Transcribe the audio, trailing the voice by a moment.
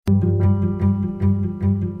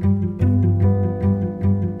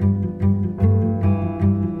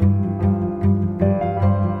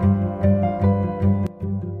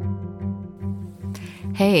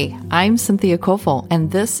Hey, I'm Cynthia Kofel, and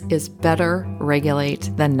this is Better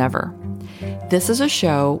Regulate Than Never. This is a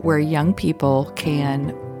show where young people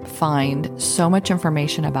can find so much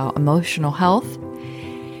information about emotional health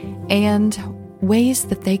and ways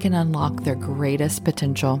that they can unlock their greatest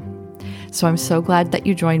potential. So I'm so glad that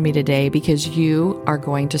you joined me today because you are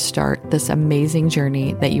going to start this amazing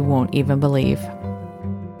journey that you won't even believe.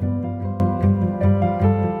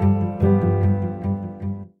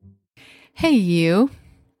 Hey, you.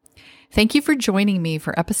 Thank you for joining me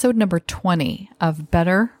for episode number 20 of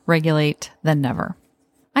Better Regulate Than Never.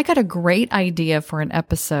 I got a great idea for an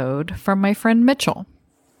episode from my friend Mitchell.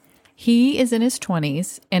 He is in his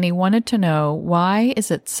 20s and he wanted to know, why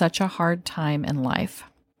is it such a hard time in life?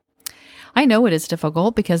 I know it is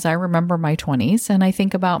difficult because I remember my 20s and I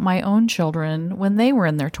think about my own children when they were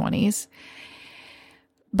in their 20s.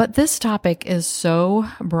 But this topic is so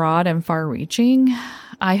broad and far-reaching,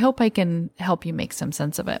 I hope I can help you make some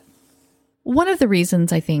sense of it. One of the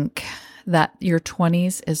reasons I think that your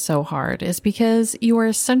 20s is so hard is because you are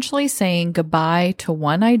essentially saying goodbye to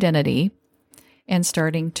one identity and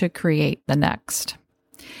starting to create the next.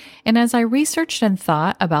 And as I researched and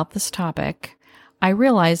thought about this topic, I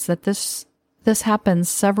realized that this happens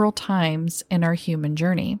several times in our human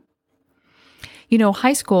journey. You know,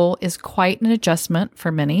 high school is quite an adjustment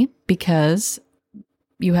for many because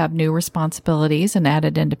you have new responsibilities and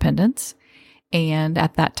added independence. And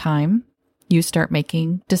at that time, you start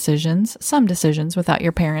making decisions, some decisions without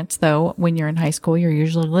your parents, though when you're in high school, you're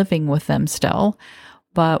usually living with them still.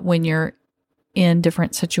 But when you're in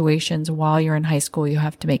different situations while you're in high school, you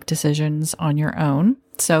have to make decisions on your own.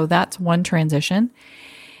 So that's one transition.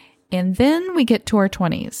 And then we get to our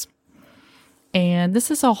 20s. And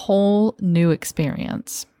this is a whole new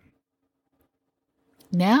experience.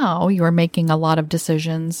 Now you're making a lot of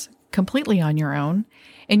decisions completely on your own,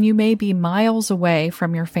 and you may be miles away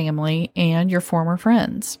from your family and your former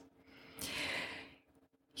friends.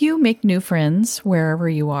 You make new friends wherever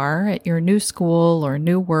you are, at your new school or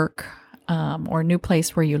new work or new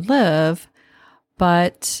place where you live,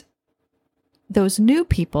 but those new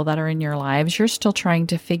people that are in your lives, you're still trying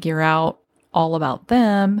to figure out all about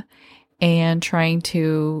them and trying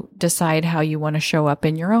to decide how you want to show up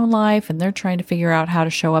in your own life, and they're trying to figure out how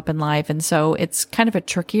to show up in life. And so it's kind of a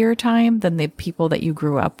trickier time than the people that you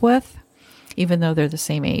grew up with, even though they're the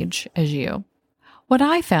same age as you. What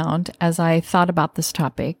I found as I thought about this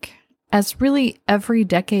topic, as really every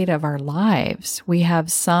decade of our lives, we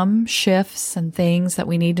have some shifts and things that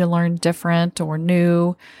we need to learn different or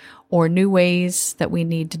new ways that we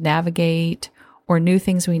need to navigate, or new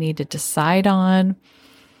things we need to decide on.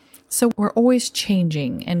 So we're always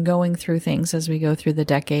changing and going through things as we go through the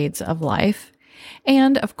decades of life.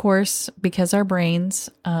 And of course, because our brains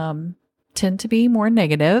tend to be more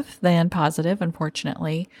negative than positive,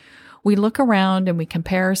 unfortunately, we look around and we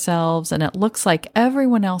compare ourselves, and it looks like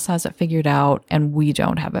everyone else has it figured out and we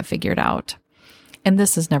don't have it figured out. And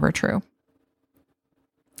this is never true.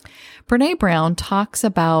 Brené Brown talks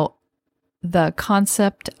about the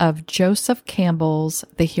concept of Joseph Campbell's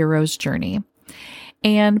The Hero's Journey.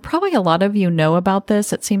 And probably a lot of you know about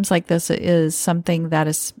this. It seems like this is something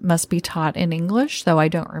that must be taught in English, though I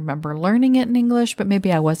don't remember learning it in English, but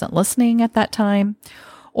maybe I wasn't listening at that time.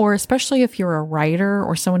 Or especially if you're a writer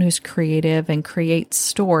or someone who's creative and creates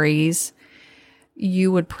stories,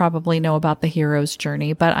 you would probably know about the hero's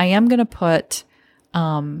journey. But I am going to put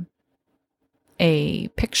a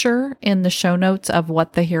picture in the show notes of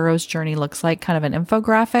what the hero's journey looks like, kind of an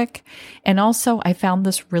infographic. And also I found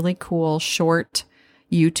this really cool short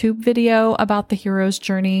YouTube video about the hero's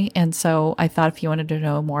journey. And so I thought if you wanted to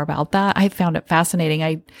know more about that, I found it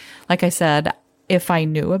fascinating. Like I said, if I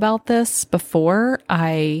knew about this before,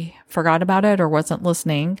 I forgot about it or wasn't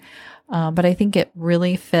listening. But I think it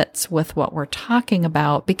really fits with what we're talking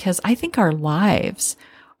about because I think our lives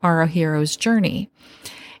are a hero's journey.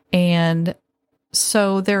 And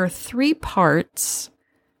so there are 3 parts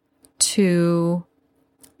to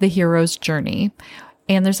the hero's journey.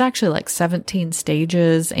 And there's actually like 17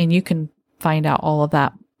 stages, and you can find out all of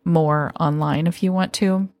that more online if you want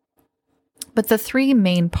to. But the 3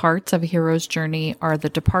 main parts of a hero's journey are the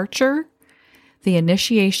departure, the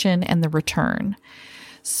initiation, and the return.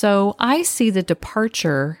 So I see the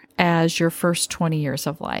departure as your first 20 years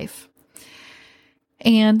of life.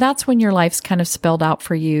 And that's when your life's kind of spelled out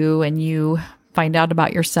for you, and you find out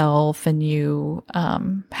about yourself, and you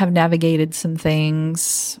have navigated some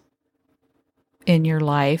things in your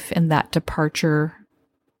life in that departure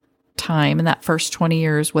time, in that first 20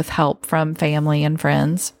 years with help from family and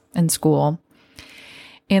friends and school.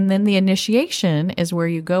 And then the initiation is where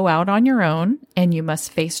you go out on your own and you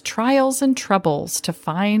must face trials and troubles to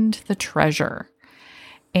find the treasure.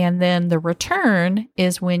 And then the return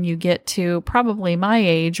is when you get to probably my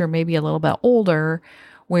age or maybe a little bit older,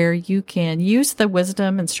 where you can use the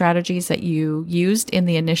wisdom and strategies that you used in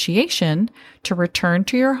the initiation to return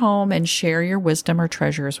to your home and share your wisdom or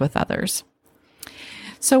treasures with others.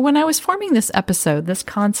 So when I was forming this episode, this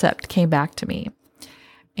concept came back to me.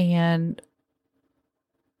 And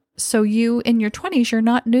so you, in your 20s, you're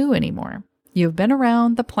not new anymore. You've been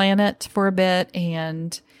around the planet for a bit,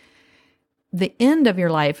 and the end of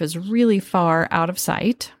your life is really far out of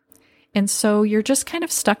sight. And so you're just kind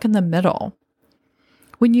of stuck in the middle.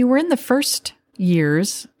 When you were in the first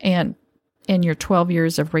years and in your 12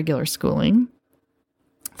 years of regular schooling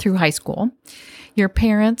through high school, your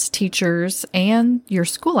parents, teachers, and your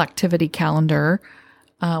school activity calendar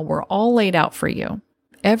were all laid out for you.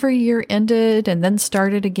 Every year ended and then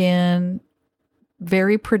started again,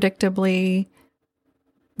 very predictably,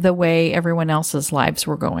 the way everyone else's lives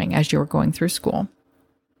were going as you were going through school.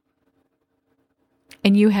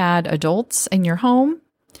 And you had adults in your home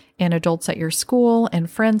and adults at your school and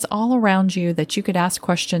friends all around you that you could ask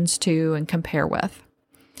questions to and compare with.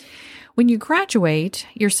 When you graduate,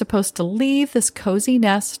 you're supposed to leave this cozy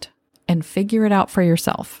nest and figure it out for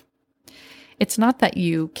yourself. It's not that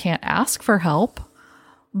you can't ask for help,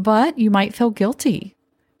 but you might feel guilty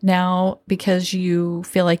now because you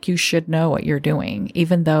feel like you should know what you're doing,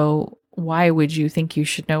 even though why would you think you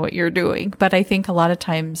should know what you're doing? But I think a lot of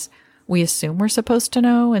times we assume we're supposed to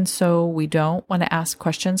know, and so we don't want to ask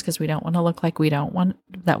questions because we don't want to look like we don't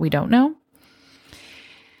know.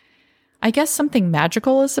 I guess something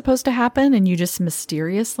magical is supposed to happen, and you just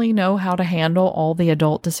mysteriously know how to handle all the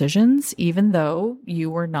adult decisions, even though you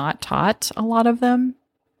were not taught a lot of them.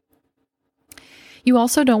 You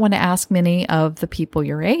also don't want to ask many of the people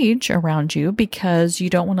your age around you because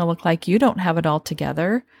you don't want to look like you don't have it all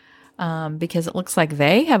together, because it looks like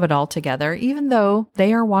they have it all together, even though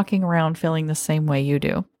they are walking around feeling the same way you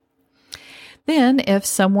do. Then, if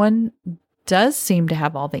someone does seem to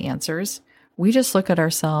have all the answers, we just look at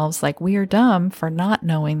ourselves like we are dumb for not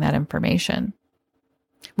knowing that information.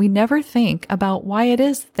 We never think about why it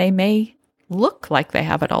is they may look like they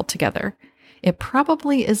have it all together. It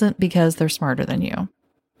probably isn't because they're smarter than you.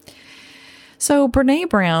 So Brené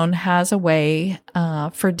Brown has a way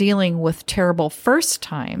for dealing with terrible first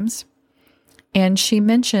times. And she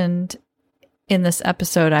mentioned in this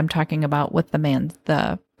episode I'm talking about with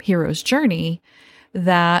the hero's journey,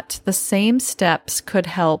 that the same steps could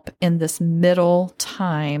help in this middle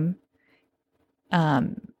time,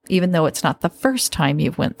 even though it's not the first time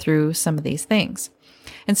you've went through some of these things.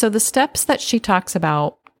 And so the steps that she talks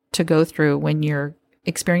about to go through when you're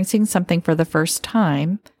experiencing something for the first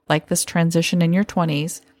time, like this transition in your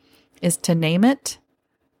 20s, is to name it,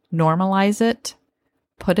 normalize it,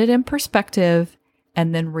 put it in perspective,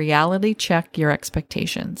 and then reality check your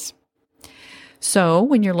expectations. So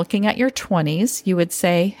when you're looking at your 20s, you would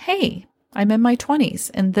say, hey, I'm in my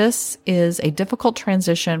 20s, and this is a difficult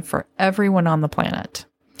transition for everyone on the planet.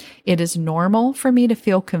 It is normal for me to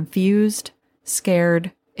feel confused,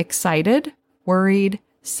 scared, excited, worried,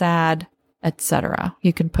 sad, etc.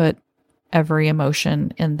 You can put every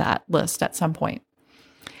emotion in that list at some point.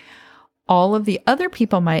 All of the other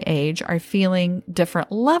people my age are feeling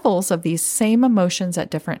different levels of these same emotions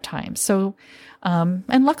at different times. So,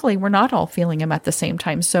 and luckily we're not all feeling them at the same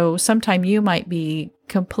time. So sometime you might be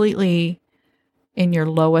completely in your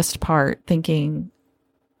lowest part thinking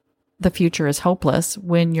the future is hopeless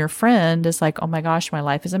when your friend is like, oh my gosh, my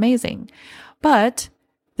life is amazing. But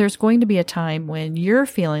there's going to be a time when you're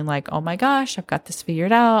feeling like, oh my gosh, I've got this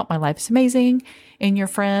figured out. My life is amazing. And your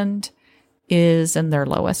friend is in their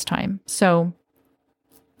lowest time. So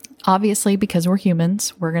obviously, because we're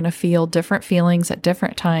humans, we're going to feel different feelings at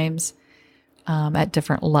different times, at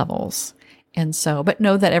different levels. And so, but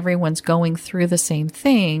know that everyone's going through the same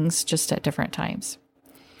things, just at different times.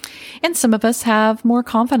 And some of us have more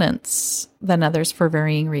confidence than others for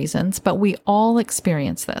varying reasons, but we all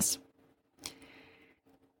experience this.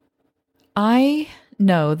 I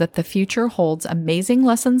know that the future holds amazing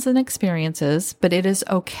lessons and experiences, but it is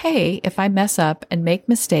okay if I mess up and make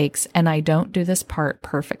mistakes and I don't do this part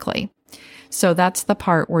perfectly. So that's the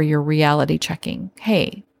part where you're reality checking.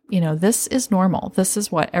 Hey, this is normal. This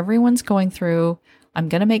is what everyone's going through. I'm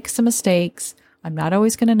going to make some mistakes. I'm not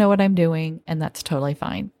always going to know what I'm doing, and that's totally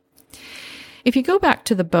fine. If you go back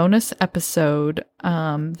to the bonus episode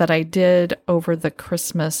that I did over the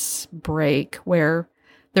Christmas break, where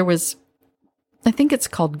there was, I think it's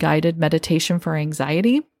called Guided Meditation for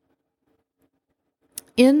Anxiety.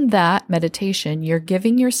 In that meditation, you're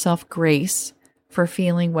giving yourself grace for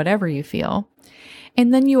feeling whatever you feel.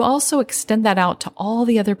 And then you also extend that out to all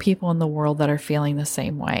the other people in the world that are feeling the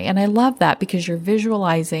same way. And I love that because you're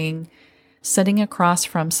visualizing sitting across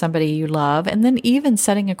from somebody you love, and then even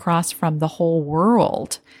sitting across from the whole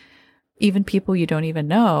world, even people you don't even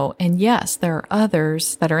know. And yes, there are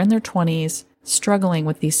others that are in their 20s struggling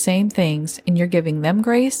with these same things, and you're giving them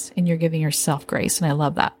grace and you're giving yourself grace. And I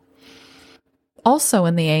love that. Also,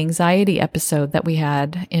 in the anxiety episode that we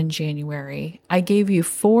had in January, I gave you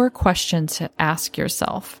 4 questions to ask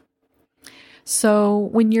yourself. So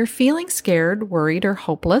when you're feeling scared, worried, or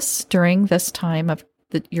hopeless during this time of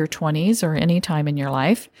your 20s or any time in your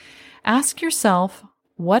life, ask yourself,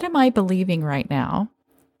 what am I believing right now?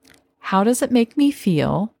 How does it make me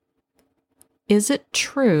feel? Is it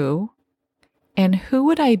true? And who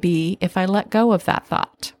would I be if I let go of that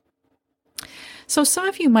thought? So some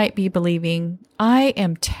of you might be believing, I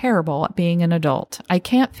am terrible at being an adult. I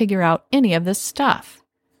can't figure out any of this stuff.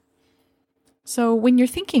 So when you're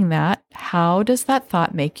thinking that, how does that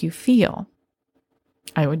thought make you feel?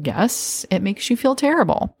 I would guess it makes you feel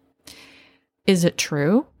terrible. Is it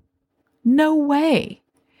true? No way.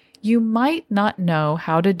 You might not know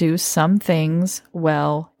how to do some things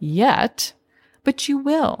well yet, but you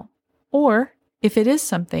will. Or if it is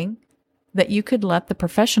something that you could let the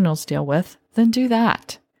professionals deal with, then do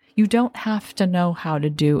that. You don't have to know how to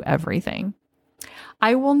do everything.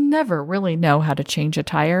 I will never really know how to change a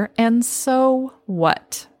tire, and so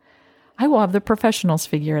what? I will have the professionals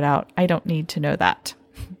figure it out. I don't need to know that.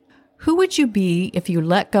 Who would you be if you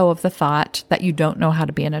let go of the thought that you don't know how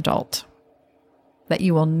to be an adult? That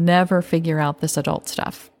you will never figure out this adult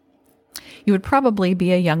stuff? You would probably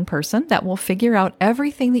be a young person that will figure out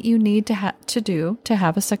everything that you need to do to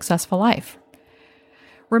have a successful life.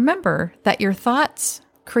 Remember that your thoughts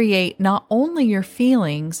create not only your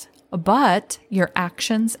feelings, but your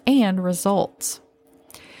actions and results.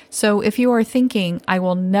 So if you are thinking, I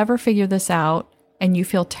will never figure this out, and you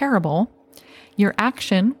feel terrible, your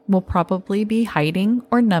action will probably be hiding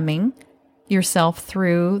or numbing yourself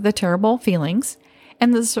through the terrible feelings,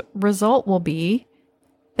 and the result will be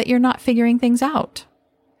that you're not figuring things out.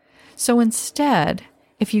 So instead,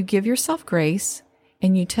 if you give yourself grace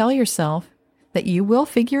and you tell yourself that you will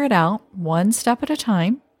figure it out one step at a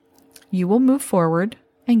time, you will move forward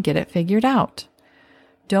and get it figured out.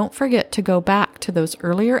 Don't forget to go back to those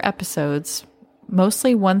earlier episodes,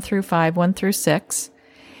 mostly 1 through 5, 1 through 6,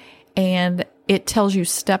 and it tells you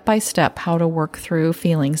step by step how to work through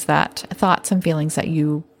thoughts and feelings that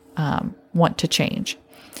you want to change.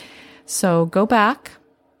 So go back,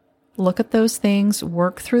 look at those things,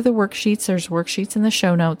 work through the worksheets. There's worksheets in the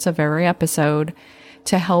show notes of every episode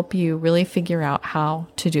to help you really figure out how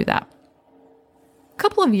to do that. A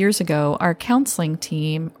couple of years ago, our counseling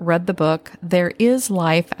team read the book, There Is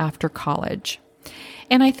Life After College.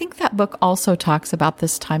 And I think that book also talks about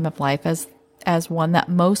this time of life as one that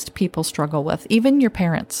most people struggle with. Even your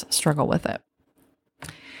parents struggle with it.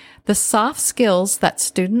 The soft skills that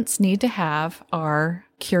students need to have are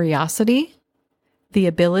curiosity, the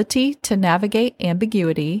ability to navigate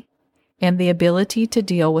ambiguity, and the ability to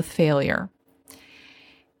deal with failure.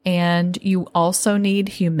 And you also need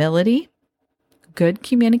humility, good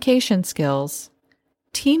communication skills,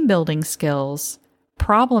 team building skills,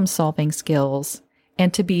 problem solving skills,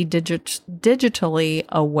 and to be digitally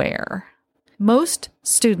aware. Most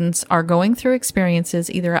students are going through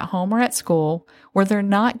experiences either at home or at school where they're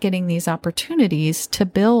not getting these opportunities to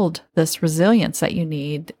build this resilience that you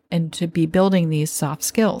need and to be building these soft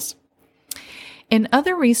skills. In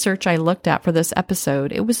other research I looked at for this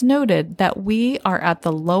episode, it was noted that we are at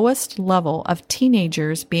the lowest level of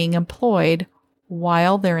teenagers being employed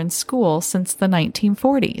while they're in school since the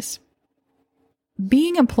 1940s.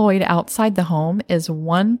 Being employed outside the home is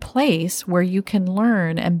one place where you can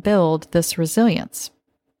learn and build this resilience.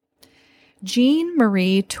 Jean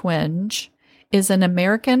Marie Twenge is an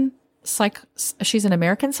American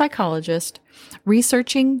psychologist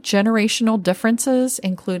researching generational differences,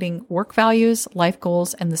 including work values, life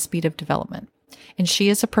goals, and the speed of development. And she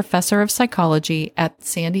is a professor of psychology at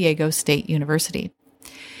San Diego State University.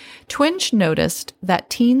 Twenge noticed that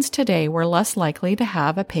teens today were less likely to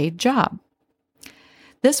have a paid job.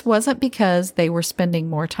 This wasn't because they were spending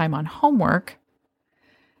more time on homework.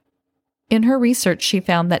 In her research, she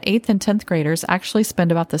found that 8th and 10th graders actually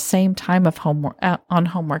spend about the same time of on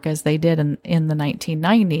homework as they did in the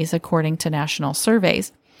 1990s, according to national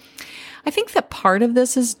surveys. I think that part of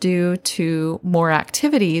this is due to more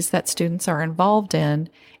activities that students are involved in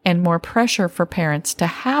and more pressure for parents to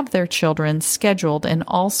have their children scheduled in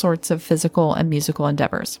all sorts of physical and musical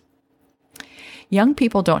endeavors. Young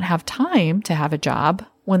people don't have time to have a job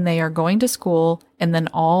when they are going to school, and then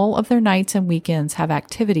all of their nights and weekends have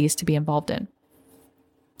activities to be involved in.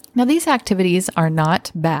 Now, these activities are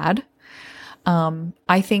not bad.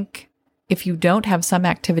 I think if you don't have some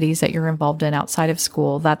activities that you're involved in outside of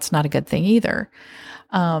school, that's not a good thing either.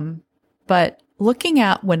 But looking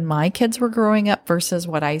at when my kids were growing up versus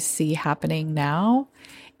what I see happening now,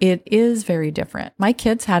 it is very different. My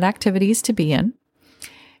kids had activities to be in,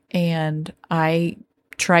 and I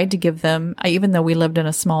tried to give them, even though we lived in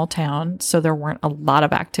a small town, so there weren't a lot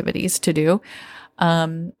of activities to do.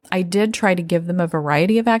 I did try to give them a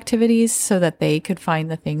variety of activities so that they could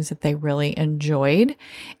find the things that they really enjoyed.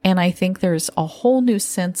 And I think there's a whole new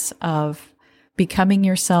sense of becoming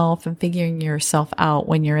yourself and figuring yourself out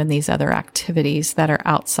when you're in these other activities that are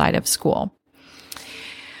outside of school.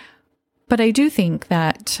 But I do think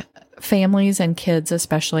that families and kids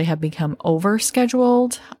especially have become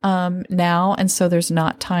overscheduled now. And so there's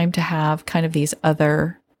not time to have kind of these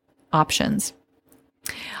other options.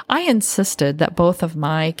 I insisted that both of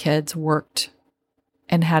my kids worked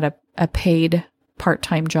and had a paid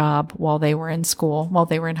part-time job while they were in school, while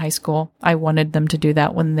they were in high school. I wanted them to do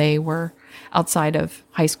that when they were outside of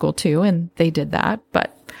high school too, and they did that.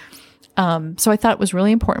 But so I thought it was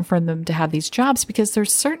really important for them to have these jobs because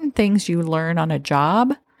there's certain things you learn on a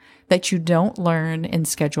job that you don't learn in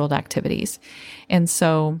scheduled activities. And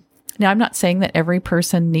so now I'm not saying that every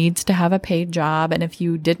person needs to have a paid job, and if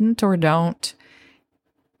you didn't or don't,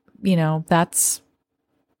 that's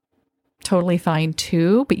totally fine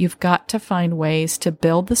too, but you've got to find ways to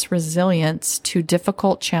build this resilience to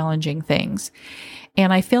difficult, challenging things.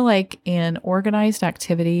 And I feel like in organized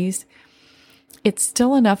activities, it's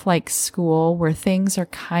still enough like school where things are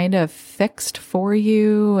kind of fixed for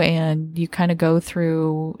you and you kind of go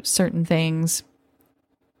through certain things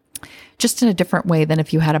just in a different way than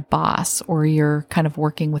if you had a boss or you're kind of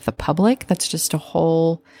working with the public. That's just a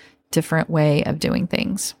whole different way of doing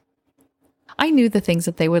things. I knew the things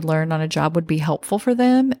that they would learn on a job would be helpful for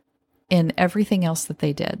them in everything else that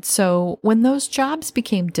they did. So when those jobs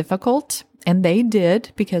became difficult, and they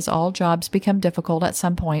did, because all jobs become difficult at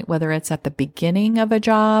some point, whether it's at the beginning of a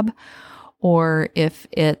job or if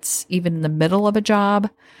it's even in the middle of a job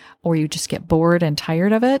or you just get bored and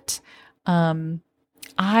tired of it,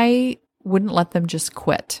 I wouldn't let them just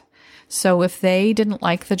quit. So if they didn't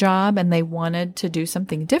like the job and they wanted to do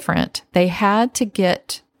something different, they had to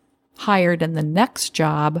get hired in the next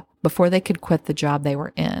job before they could quit the job they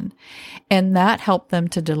were in. And that helped them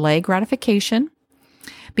to delay gratification,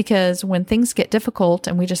 because when things get difficult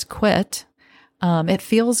and we just quit, it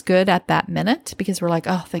feels good at that minute because we're like,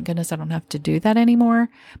 oh, thank goodness I don't have to do that anymore.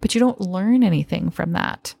 But you don't learn anything from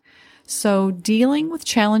that. So dealing with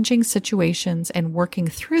challenging situations and working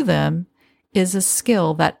through them is a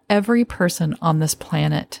skill that every person on this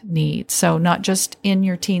planet needs. So not just in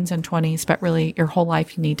your teens and 20s, but really your whole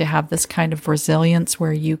life, you need to have this kind of resilience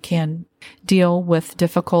where you can deal with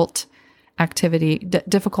difficult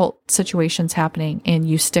situations happening and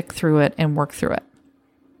you stick through it and work through it.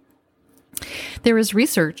 There is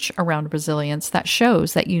research around resilience that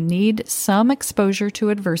shows that you need some exposure to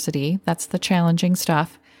adversity, that's the challenging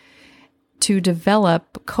stuff, to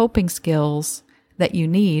develop coping skills that you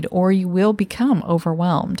need, or you will become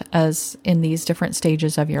overwhelmed as in these different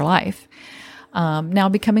stages of your life. Now,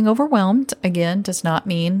 becoming overwhelmed, again, does not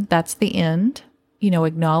mean that's the end.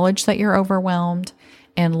 Acknowledge that you're overwhelmed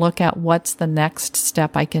and look at what's the next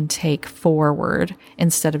step I can take forward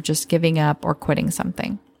instead of just giving up or quitting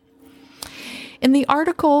something. In the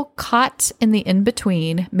article, Caught in the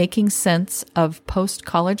In-Between, Making Sense of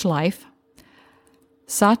Post-College Life,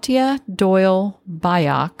 Satya Doyle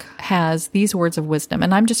Bayak has these words of wisdom,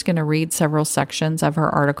 and I'm just going to read several sections of her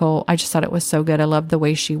article. I just thought it was so good. I love the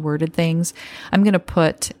way she worded things. I'm going to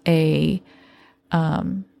put a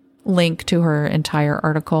link to her entire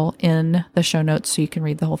article in the show notes so you can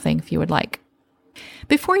read the whole thing if you would like.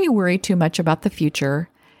 Before you worry too much about the future,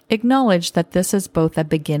 acknowledge that this is both a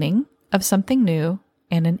beginning of something new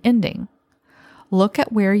and an ending. Look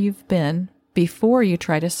at where you've been before you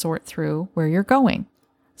try to sort through where you're going.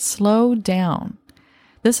 Slow down.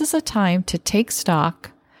 This is a time to take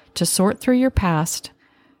stock, to sort through your past,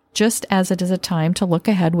 just as it is a time to look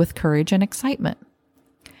ahead with courage and excitement.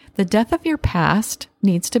 The death of your past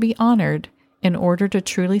needs to be honored in order to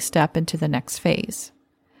truly step into the next phase.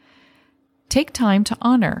 Take time to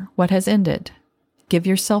honor what has ended. Give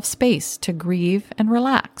yourself space to grieve and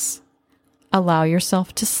relax. Allow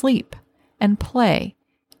yourself to sleep and play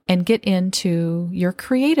and get into your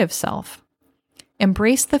creative self.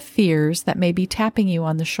 Embrace the fears that may be tapping you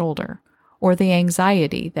on the shoulder or the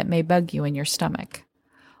anxiety that may bug you in your stomach.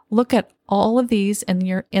 Look at all of these in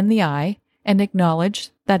the eye and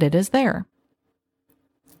acknowledge that it is there.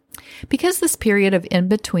 Because this period of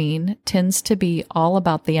in-between tends to be all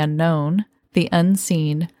about the unknown, the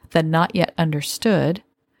unseen, the not yet understood,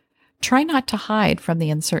 try not to hide from the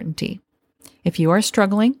uncertainty. If you are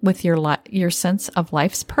struggling with your sense of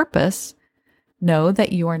life's purpose, know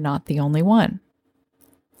that you are not the only one.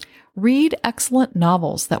 Read excellent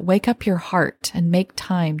novels that wake up your heart and make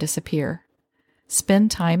time disappear.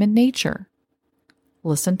 Spend time in nature.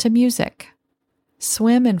 Listen to music.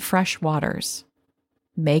 Swim in fresh waters.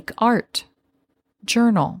 Make art.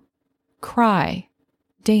 Journal. Cry.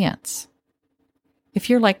 Dance. If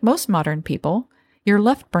you're like most modern people, your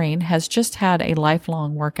left brain has just had a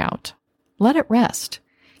lifelong workout. Let it rest.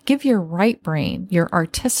 Give your right brain, your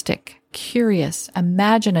artistic, curious,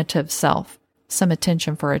 imaginative self, some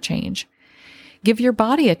attention for a change. Give your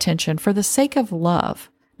body attention for the sake of love,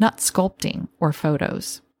 not sculpting or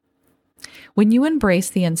photos. When you embrace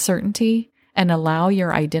the uncertainty and allow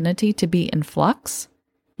your identity to be in flux,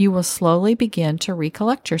 you will slowly begin to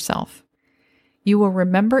recollect yourself. You will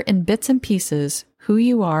remember in bits and pieces who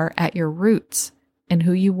you are at your roots and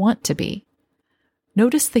who you want to be.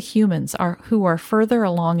 Notice the humans who are further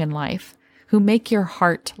along in life, who make your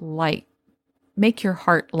heart light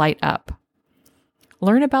up.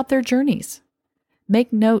 Learn about their journeys.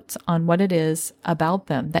 Make notes on what it is about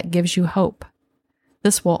them that gives you hope.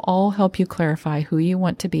 This will all help you clarify who you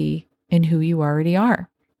want to be and who you already are.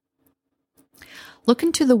 Look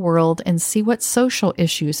into the world and see what social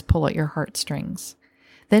issues pull at your heartstrings.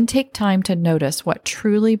 Then take time to notice what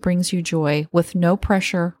truly brings you joy with no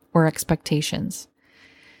pressure or expectations.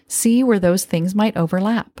 See where those things might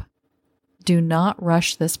overlap. Do not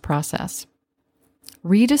rush this process.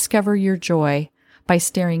 Rediscover your joy by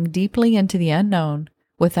staring deeply into the unknown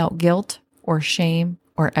without guilt or shame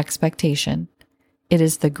or expectation. It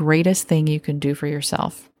is the greatest thing you can do for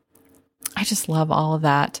yourself. I just love all of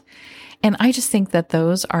that. And I just think that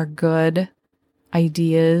those are good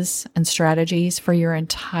ideas and strategies for your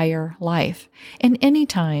entire life. And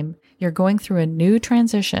anytime you're going through a new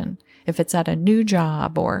transition, if it's at a new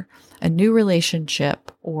job or a new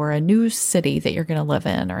relationship or a new city that you're going to live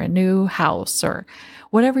in or a new house or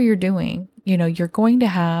whatever you're doing, you're going to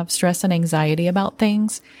have stress and anxiety about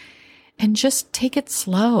things. And just take it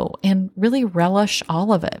slow and really relish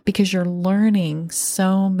all of it because you're learning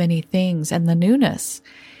so many things and the newness.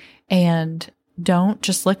 And don't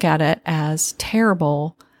just look at it as a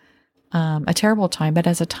terrible time, but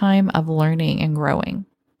as a time of learning and growing.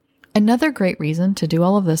 Another great reason to do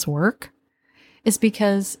all of this work is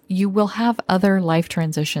because you will have other life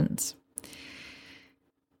transitions.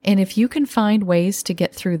 And if you can find ways to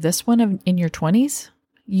get through this one in your 20s,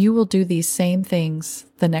 you will do these same things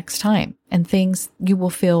the next time, and you will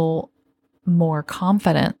feel more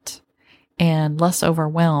confident and less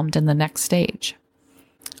overwhelmed in the next stage.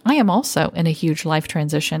 I am also in a huge life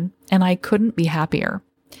transition, and I couldn't be happier.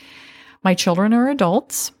 My children are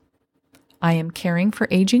adults. I am caring for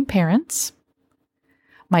aging parents.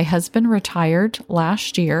 My husband retired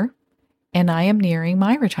last year, and I am nearing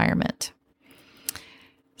my retirement.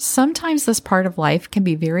 Sometimes this part of life can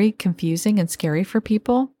be very confusing and scary for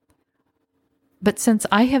people, but since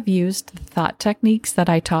I have used the thought techniques that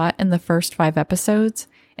I taught in the first 5 episodes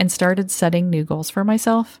and started setting new goals for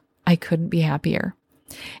myself, I couldn't be happier.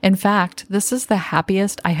 In fact, this is the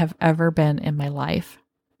happiest I have ever been in my life.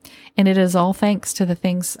 And it is all thanks to the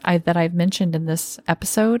things that I've mentioned in this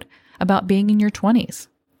episode about being in your 20s.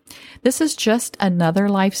 This is just another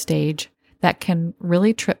life stage that can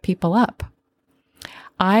really trip people up.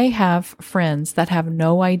 I have friends that have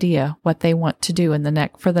no idea what they want to do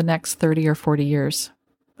for the next 30 or 40 years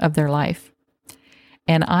of their life.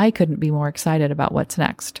 And I couldn't be more excited about what's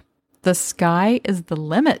next. The sky is the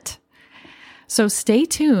limit. So stay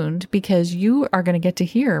tuned because you are going to get to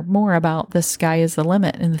hear more about the sky is the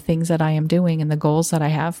limit and the things that I am doing and the goals that I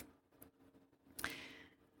have.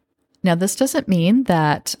 Now, this doesn't mean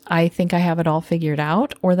that I think I have it all figured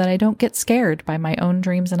out or that I don't get scared by my own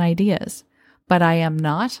dreams and ideas. But I am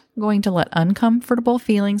not going to let uncomfortable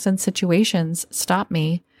feelings and situations stop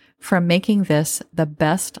me from making this the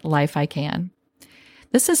best life I can.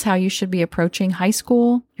 This is how you should be approaching high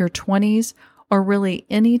school, your 20s, or really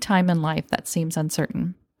any time in life that seems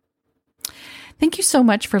uncertain. Thank you so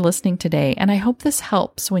much for listening today, and I hope this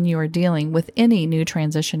helps when you are dealing with any new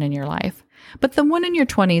transition in your life. But the one in your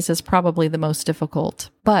 20s is probably the most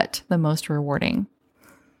difficult, but the most rewarding.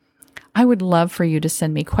 I would love for you to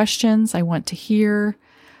send me questions. I want to hear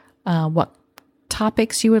what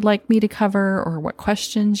topics you would like me to cover or what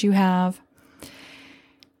questions you have.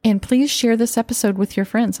 And please share this episode with your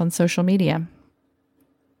friends on social media.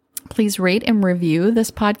 Please rate and review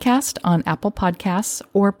this podcast on Apple Podcasts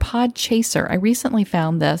or Podchaser. I recently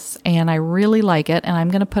found this and I really like it, and I'm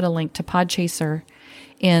going to put a link to Podchaser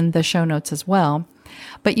in the show notes as well.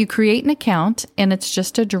 But you create an account and it's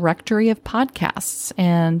just a directory of podcasts,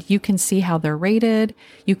 and you can see how they're rated.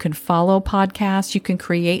 You can follow podcasts. You can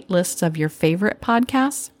create lists of your favorite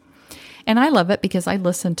podcasts. And I love it because I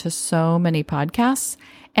listen to so many podcasts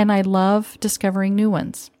and I love discovering new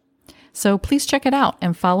ones. So please check it out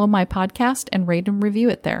and follow my podcast and rate and review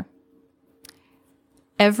it there.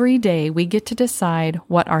 Every day we get to decide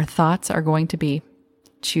what our thoughts are going to be.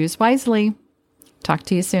 Choose wisely. Talk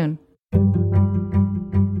to you soon.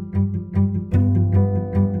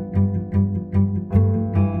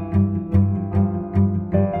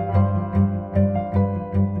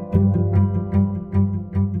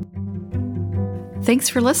 Thanks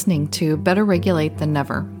for listening to Better Regulate Than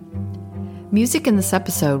Never. Music in this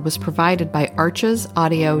episode was provided by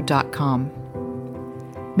archesaudio.com.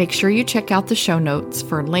 Make sure you check out the show notes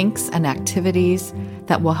for links and activities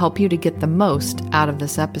that will help you to get the most out of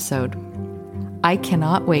this episode. I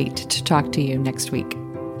cannot wait to talk to you next week.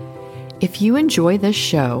 If you enjoy this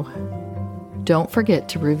show, don't forget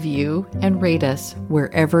to review and rate us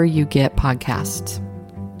wherever you get podcasts.